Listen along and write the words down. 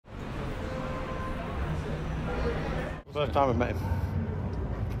First time I met him,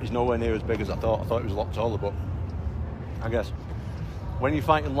 he's nowhere near as big as I thought. I thought he was a lot taller, but I guess when you're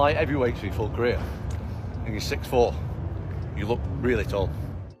fighting light heavyweights for your full career and you're 6'4", you look really tall.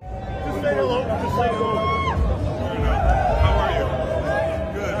 Just say hello. Just say hello. How are you?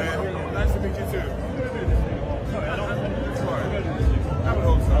 Good, man. Nice to meet you too. I would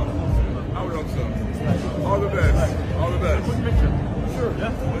hope so. I would hope so. All the best. All the best. Sure.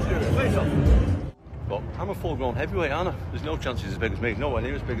 Yeah. Let's get it. Say something. But I'm a full-grown heavyweight, aren't I? There's no chance he's as big as me. Nowhere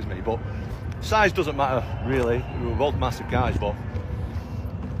near as big as me. But size doesn't matter, really. We're both massive guys, but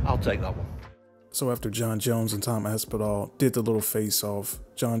I'll take that one. So after John Jones and Tom Aspinall did the little face-off,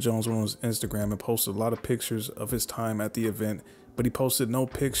 John Jones went on his Instagram and posted a lot of pictures of his time at the event, but he posted no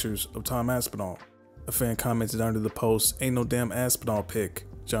pictures of Tom Aspinall. A fan commented under the post, "Ain't no damn Aspinall pic."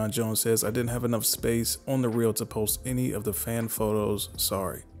 John Jones says, "I didn't have enough space on the reel to post any of the fan photos,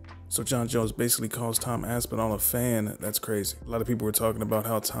 sorry." So John Jones basically calls Tom Aspinall a fan. That's crazy. A lot of people were talking about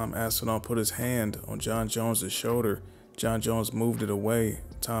how Tom Aspinall put his hand on John Jones' shoulder. John Jones moved it away.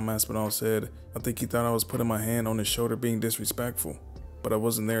 Tom Aspinall said, "I think he thought I was putting my hand on his shoulder being disrespectful. But I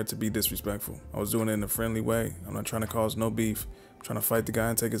wasn't there to be disrespectful. I was doing it in a friendly way. I'm not trying to cause no beef. I'm trying to fight the guy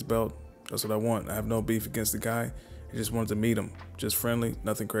and take his belt. That's what I want. I have no beef against the guy. I just wanted to meet him. Just friendly,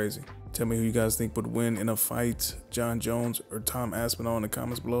 nothing crazy." Tell me who you guys think would win in a fight, John Jones or Tom Aspinall, in the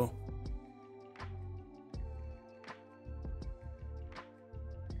comments below.